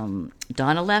 Donna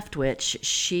Leftwich,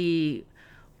 she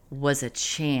was a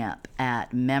champ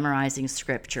at memorizing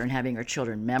Scripture and having her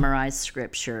children memorize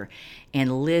Scripture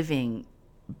and living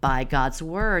by God's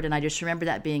Word. And I just remember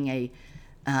that being a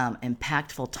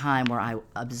impactful time where I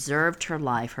observed her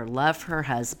life, her love for her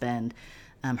husband,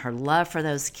 her love for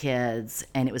those kids,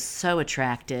 and it was so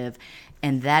attractive.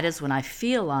 And that is when I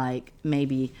feel like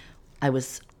maybe it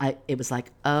was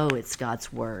like, oh, it's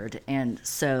God's Word. And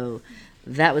so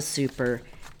that was super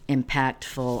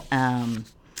impactful.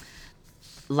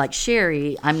 Like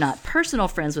Sherry, I'm not personal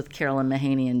friends with Carolyn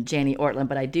Mahaney and Janie Ortland,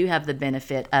 but I do have the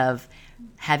benefit of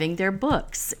having their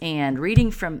books and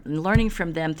learning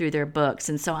from them through their books.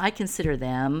 And so I consider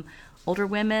them older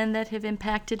women that have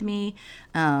impacted me.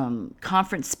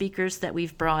 Conference speakers that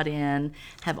we've brought in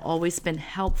have always been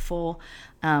helpful.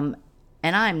 And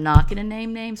I'm not going to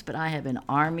name names, but I have an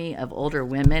army of older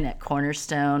women at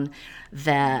Cornerstone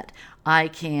that I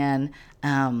can,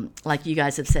 like you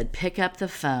guys have said, pick up the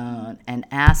phone and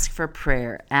ask for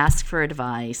prayer, ask for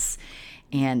advice,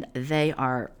 and they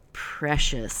are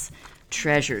precious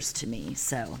treasures to me.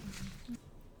 So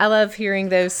I love hearing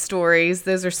those stories.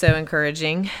 Those are so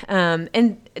encouraging.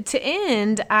 And to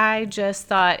end, I just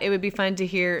thought it would be fun to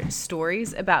hear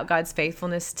stories about God's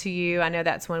faithfulness to you. I know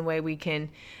that's one way we can,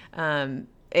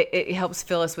 it helps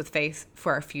fill us with faith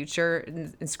for our future.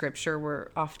 In Scripture, we're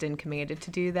often commanded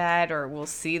to do that, or we'll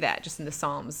see that just in the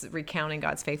Psalms, recounting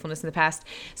God's faithfulness in the past.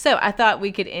 So I thought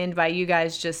we could end by you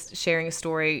guys just sharing a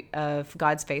story of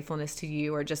God's faithfulness to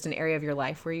you, or just an area of your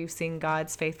life where you've seen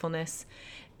God's faithfulness,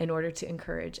 in order to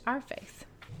encourage our faith.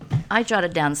 I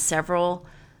jotted down several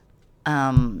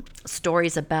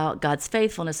stories about God's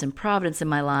faithfulness and providence in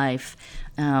my life,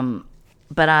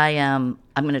 but I'm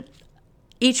going to,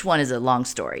 each one is a long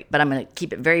story, but I'm going to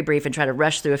keep it very brief and try to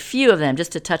rush through a few of them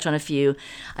just to touch on a few.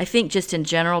 I think just in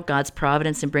general, God's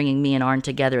providence in bringing me and Arn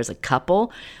together as a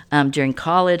couple during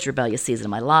college, rebellious season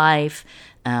of my life.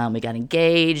 We got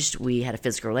engaged. We had a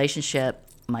physical relationship.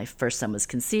 My first son was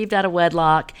conceived out of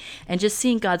wedlock, and just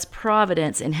seeing God's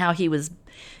providence and how he was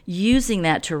using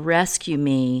that to rescue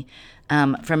me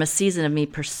from a season of me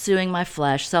pursuing my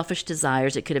flesh, selfish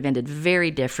desires. It could have ended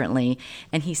very differently,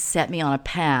 and he set me on a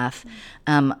path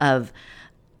of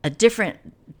a different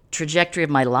trajectory of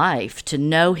my life, to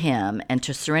know him and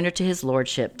to surrender to his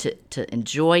lordship, to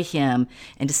enjoy him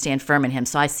and to stand firm in him.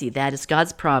 So I see that as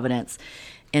God's providence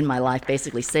in my life,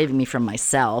 basically saving me from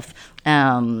myself.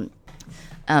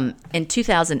 In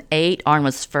 2008, Arn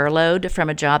was furloughed from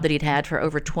a job that he'd had for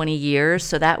over 20 years.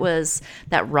 So that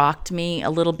rocked me a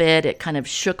little bit. It kind of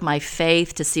shook my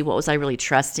faith to see what was I really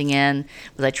trusting in.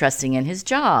 Was I trusting in his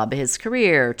job, his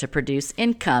career, to produce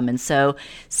income? And so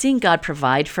seeing God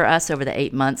provide for us over the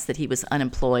 8 months that he was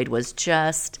unemployed was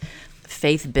just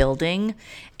faith building,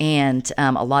 and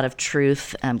a lot of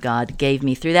truth God gave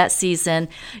me through that season.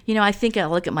 I think I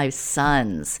look at my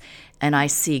sons and I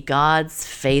see God's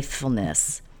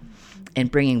faithfulness in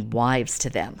bringing wives to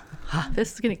them.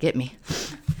 This is going to get me.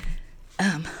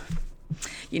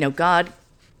 God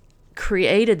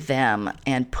created them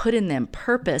and put in them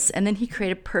purpose, and then he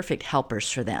created perfect helpers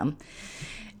for them.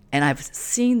 And I've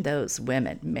seen those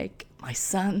women make my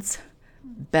sons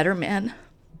better men.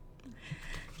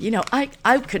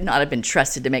 I could not have been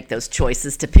trusted to make those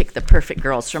choices, to pick the perfect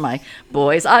girls for my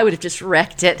boys. I would have just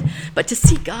wrecked it. But to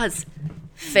see God's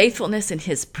faithfulness in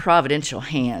his providential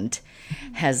hand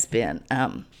has been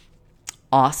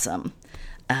awesome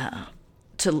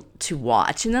to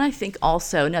watch. And then I think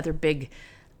also another big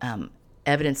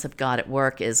evidence of God at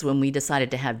work is when we decided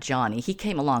to have Johnny. He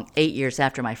came along 8 years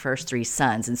after my first 3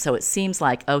 sons, and so it seems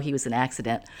like, he was an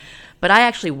accident. But I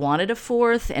actually wanted a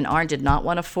fourth, and Arn did not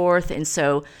want a fourth, and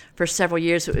so for several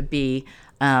years it would be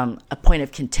a point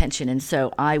of contention. And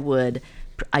so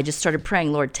I just started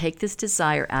praying, Lord, take this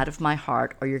desire out of my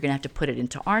heart, or you're going to have to put it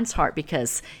into Arn's heart,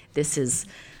 because this is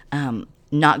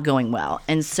not going well.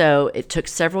 And so it took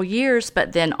several years,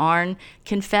 but then Arn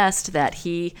confessed that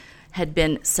he had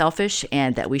been selfish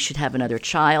and that we should have another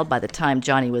child. By the time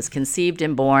Johnny was conceived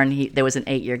and born, there was an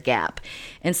 8-year gap.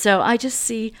 And so I just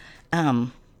see,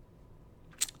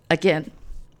 again,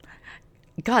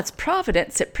 God's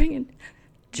providence at bringing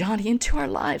Johnny into our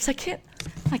lives. I can't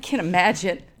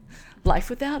imagine life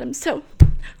without him. So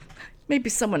maybe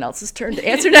someone else's turn to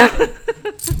answer now.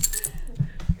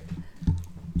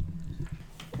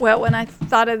 Well, when I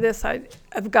thought of this,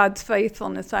 of God's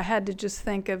faithfulness, I had to just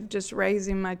think of just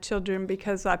raising my children,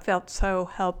 because I felt so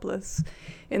helpless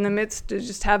in the midst of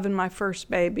just having my first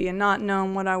baby and not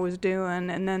knowing what I was doing,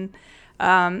 and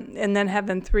then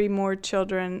having 3 more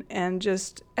children, and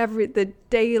just the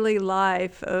daily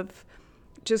life of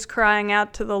just crying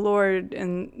out to the Lord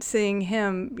and seeing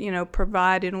him,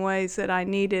 provide in ways that I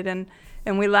needed, and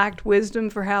we lacked wisdom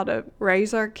for how to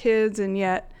raise our kids, and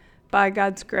yet by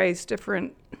God's grace,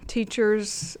 different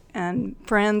teachers and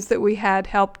friends that we had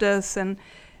helped us, and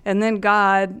then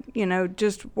God,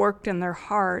 just worked in their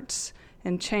hearts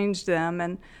and changed them.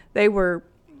 And they were,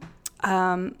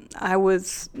 I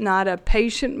was not a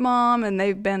patient mom, and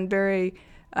they've been very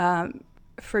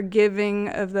forgiving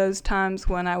of those times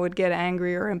when I would get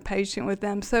angry or impatient with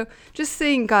them. So just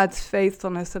seeing God's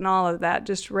faithfulness and all of that,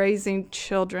 just raising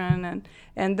children,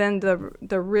 and then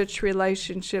the rich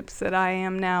relationships that I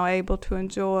am now able to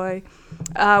enjoy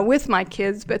with my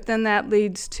kids. But then that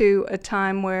leads to a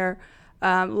time where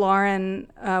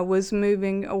Lauren was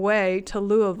moving away to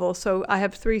Louisville. So I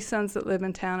have 3 sons that live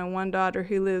in town and 1 daughter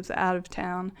who lives out of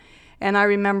town. And I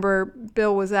remember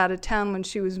Bill was out of town when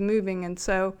she was moving, and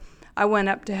so I went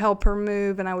up to help her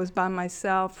move, and I was by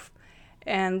myself,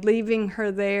 and leaving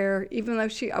her there, even though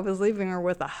I was leaving her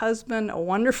with a husband, a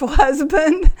wonderful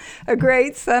husband, a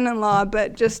great son-in-law,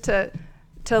 but just to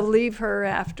leave her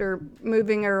after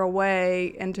moving her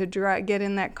away, and to get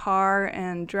in that car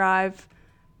and drive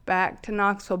back to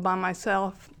Knoxville by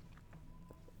myself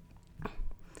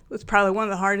was probably one of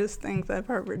the hardest things I've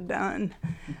ever done.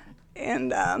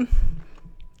 And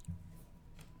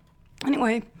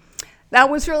anyway, that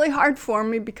was really hard for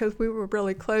me because we were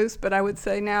really close, but I would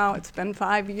say now it's been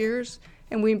 5 years,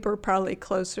 and we were probably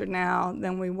closer now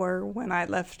than we were when I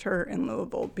left her in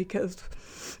Louisville, because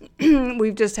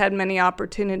we've just had many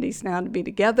opportunities now to be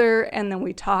together, and then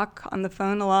we talk on the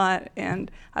phone a lot, and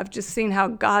I've just seen how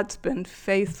God's been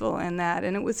faithful in that,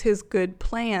 and it was his good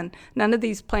plan. None of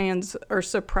these plans are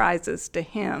surprises to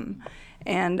him,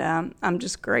 and I'm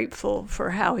just grateful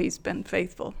for how he's been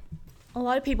faithful. A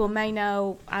lot of people may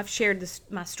know I've shared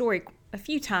my story a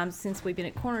few times since we've been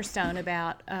at Cornerstone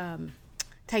about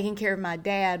taking care of my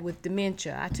dad with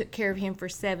dementia. I took care of him for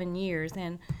 7 years,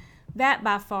 and that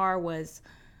by far was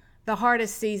the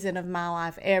hardest season of my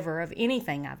life ever, of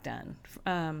anything I've done.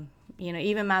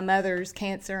 Even my mother's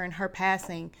cancer and her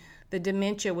passing, the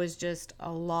dementia was just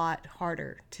a lot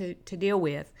harder to deal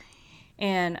with.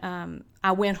 And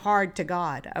I went hard to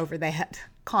God over that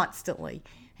constantly,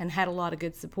 and had a lot of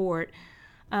good support.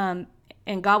 And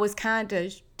God was kind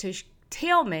to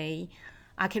tell me,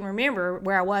 I can remember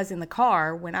where I was in the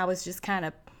car when I was just kind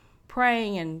of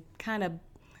praying and kind of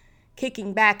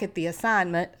kicking back at the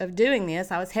assignment of doing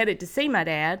this. I was headed to see my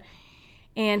dad,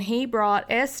 And he brought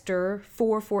Esther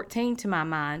 4:14 to my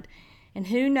mind. And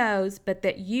who knows but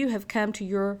that you have come to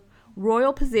your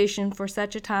royal position for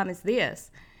such a time as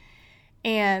this.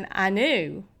 And I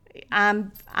knew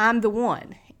I'm the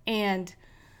one. And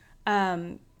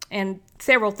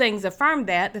several things affirmed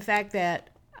that. The fact that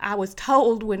I was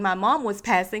told when my mom was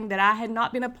passing that I had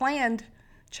not been a planned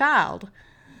child.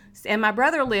 And my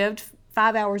brother lived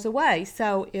 5 hours away.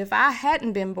 So if I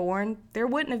hadn't been born, there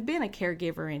wouldn't have been a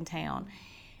caregiver in town.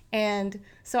 And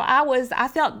so I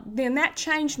felt then that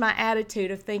changed my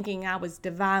attitude of thinking I was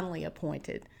divinely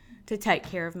appointed to take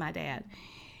care of my dad.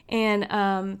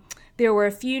 And there were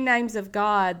a few names of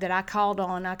God that I called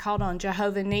on. I called on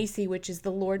Jehovah Nissi, which is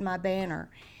the Lord my banner.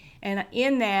 And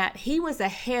in that, he was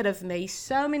ahead of me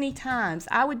so many times.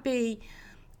 I would be,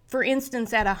 for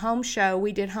instance, at a home show.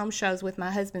 We did home shows with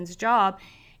my husband's job.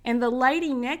 And the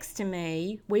lady next to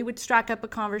me, we would strike up a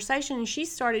conversation, and she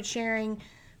started sharing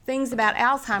things about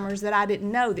Alzheimer's that I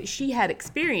didn't know that she had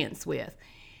experience with.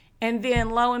 And then,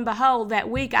 lo and behold, that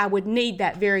week I would need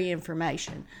that very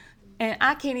information. And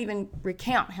I can't even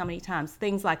recount how many times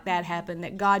things like that happened,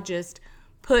 that God just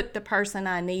put the person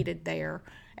I needed there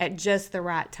at just the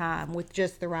right time with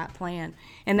just the right plan.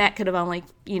 And that could have only,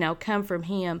 come from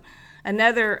him.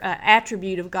 Another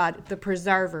attribute of God, the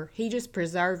preserver. He just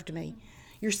preserved me.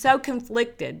 You're so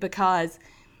conflicted because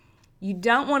you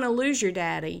don't want to lose your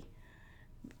daddy,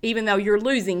 even though you're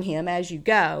losing him as you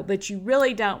go, but you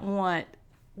really don't want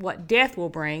what death will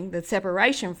bring, the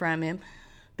separation from him,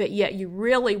 but yet you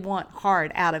really want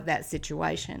hard out of that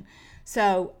situation.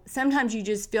 So sometimes you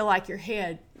just feel like your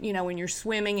head, when you're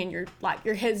swimming and your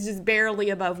head's just barely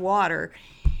above water.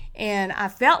 And I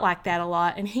felt like that a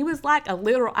lot. And he was like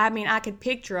I could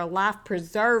picture a life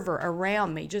preserver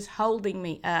around me, just holding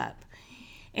me up.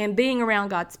 And being around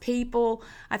God's people,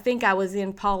 I think I was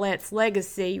in Paulette's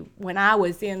legacy when I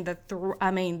was in the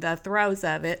throes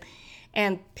of it.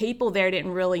 And people there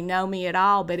didn't really know me at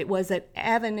all, but it was an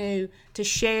avenue to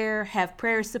share, have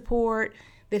prayer support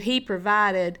that he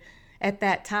provided at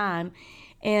that time.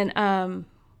 And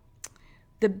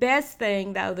the best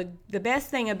thing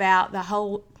about the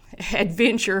whole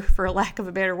adventure, for lack of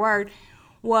a better word,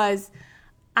 was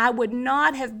I would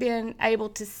not have been able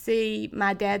to see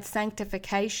my dad's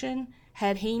sanctification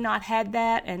had he not had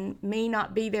that and me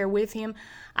not be there with him.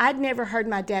 I'd never heard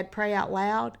my dad pray out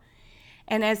loud.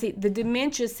 And as the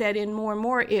dementia set in more and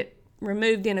more, it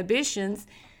removed inhibitions,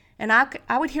 and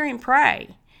I would hear him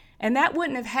pray. And that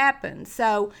wouldn't have happened.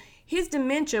 So his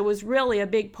dementia was really a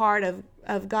big part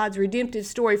of God's redemptive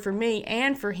story for me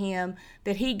and for him,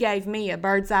 that he gave me a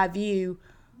bird's eye view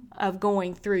of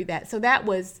going through that. So that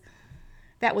was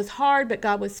hard, but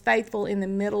God was faithful in the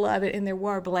middle of it, and there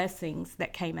were blessings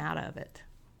that came out of it.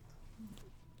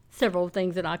 Several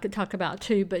things that I could talk about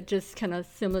too, but just kind of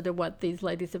similar to what these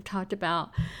ladies have talked about.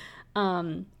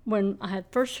 When I had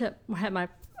first had my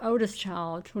oldest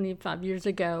child 25 years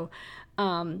ago,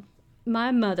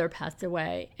 my mother passed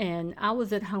away, and I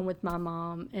was at home with my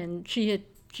mom, and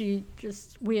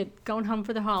we had gone home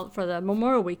for the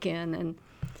Memorial Weekend, and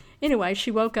anyway, she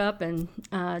woke up and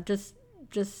just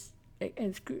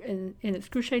in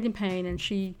excruciating pain, and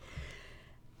she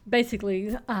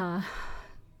basically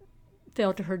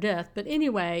fell to her death. But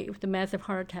anyway, with a massive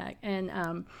heart attack, and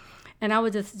I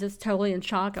was just totally in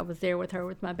shock. I was there with her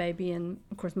with my baby, and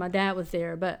of course my dad was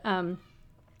there. But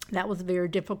that was a very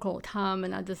difficult time,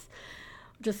 and I just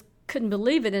couldn't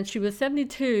believe it. And she was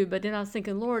 72. But then I was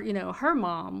thinking, Lord, her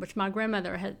mom, which my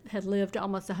grandmother had lived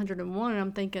almost 101, and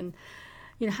I'm thinking,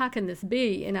 how can this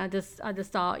be? And I just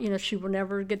thought, she will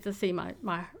never get to see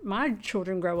my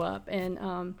children grow up, and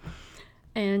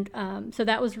so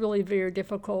that was really very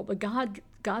difficult. But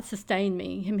God sustained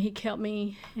me. He kept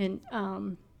me, and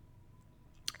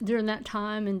during that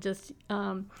time, and just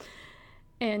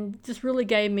really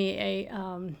gave me a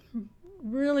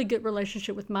really good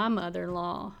relationship with my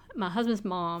mother-in-law, my husband's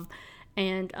mom,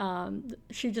 and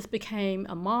she just became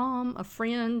a mom, a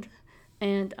friend,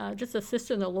 and just a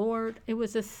sister in the Lord. It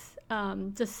was just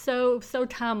so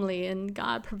timely, and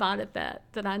God provided that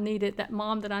I needed, that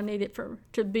mom that I needed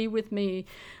to be with me,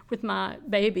 with my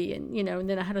baby, and and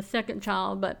then I had a second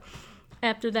child, but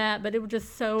after that, but it was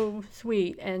just so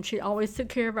sweet, and she always took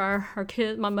care of our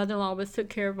kids. My mother-in-law always took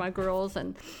care of my girls,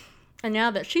 and now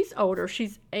that she's older,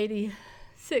 she's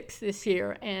 86 this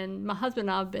year, and my husband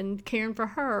and I have been caring for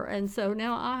her, and so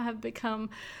now I have become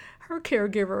her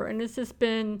caregiver, and it's just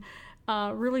been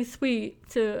really sweet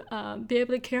to be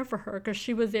able to care for her, because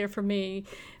she was there for me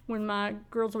when my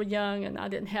girls were young and I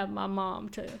didn't have my mom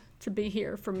to be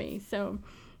here for me. So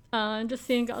just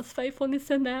seeing God's faithfulness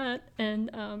in that,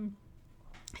 and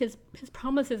his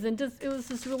promises, and it was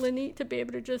just really neat to be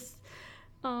able to just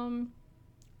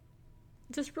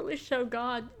really show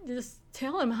God, just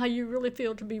tell him how you really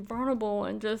feel, to be vulnerable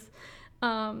and just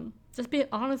being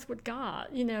honest with God,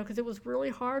 because it was really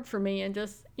hard for me, and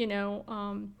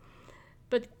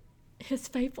but his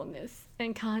faithfulness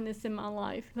and kindness in my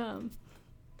life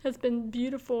has been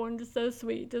beautiful and just so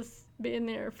sweet, just being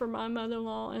there for my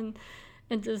mother-in-law and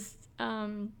just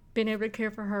being able to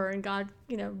care for her, and God,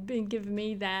 being giving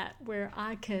me that where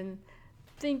I can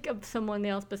think of someone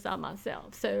else beside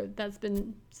myself. So that's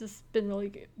been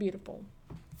really beautiful.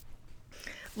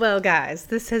 Well, guys,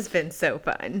 this has been so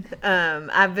fun.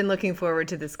 I've been looking forward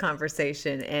to this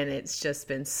conversation, and it's just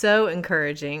been so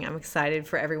encouraging. I'm excited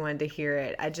for everyone to hear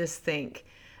it. I just think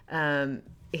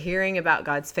hearing about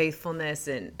God's faithfulness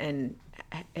and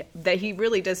that he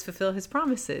really does fulfill his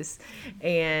promises.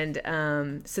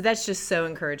 And so that's just so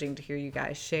encouraging to hear you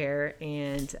guys share.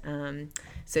 And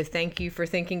so thank you for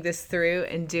thinking this through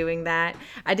and doing that.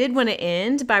 I did want to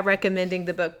end by recommending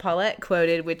the book Paulette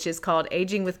quoted, which is called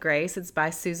Aging with Grace. It's by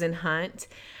Susan Hunt.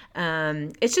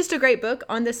 It's just a great book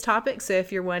on this topic. So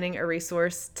if you're wanting a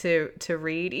resource to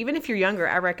read, even if you're younger,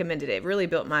 I recommended it. It really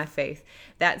built my faith.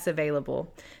 That's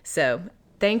available. So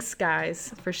thanks,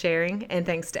 guys, for sharing, and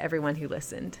thanks to everyone who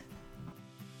listened.